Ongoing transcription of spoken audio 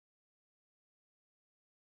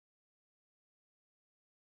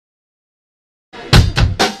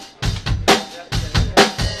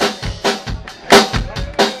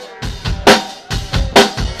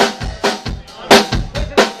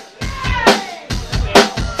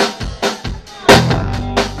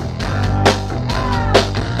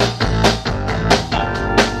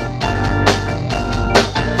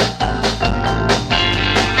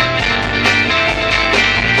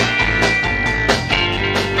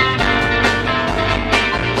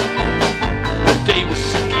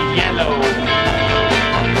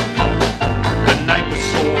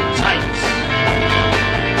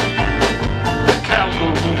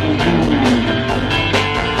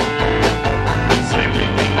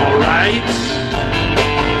lights.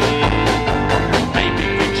 Baby,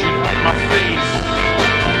 could you hurt my face?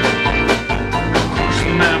 Who's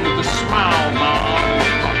the man with the smile, Mom?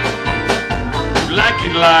 You like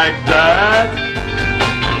it like that?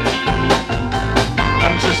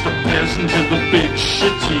 I'm just a peasant in the big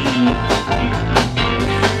city.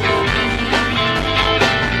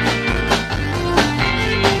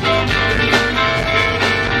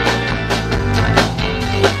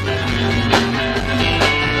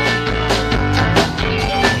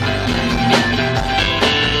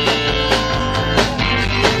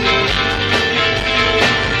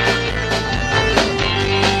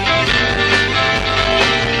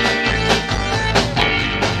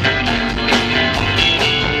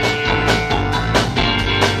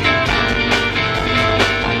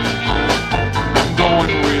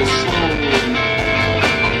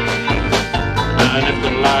 And if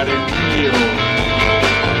the light ain't real,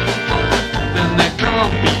 then there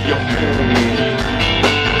can't be a hole.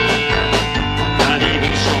 Not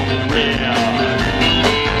even so real.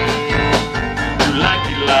 You like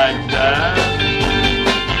it like that?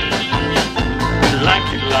 You like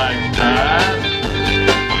it like that?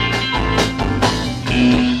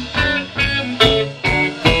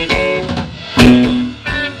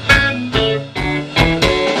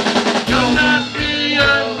 You're not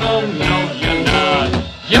real, oh no, you're not.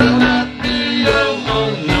 You're not real, oh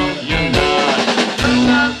no, you're not. You're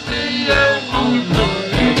not real, oh no,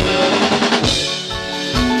 you're not.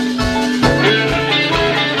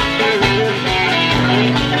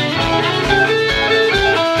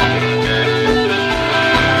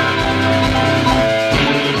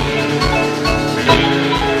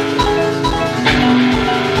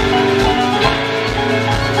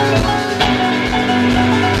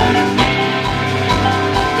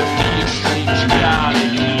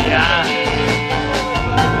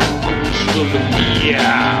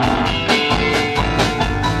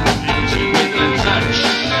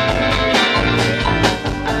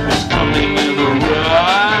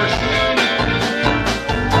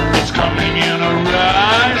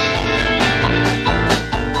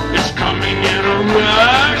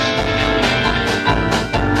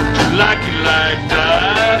 Like it like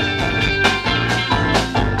that?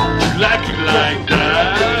 You like it like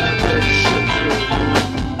that?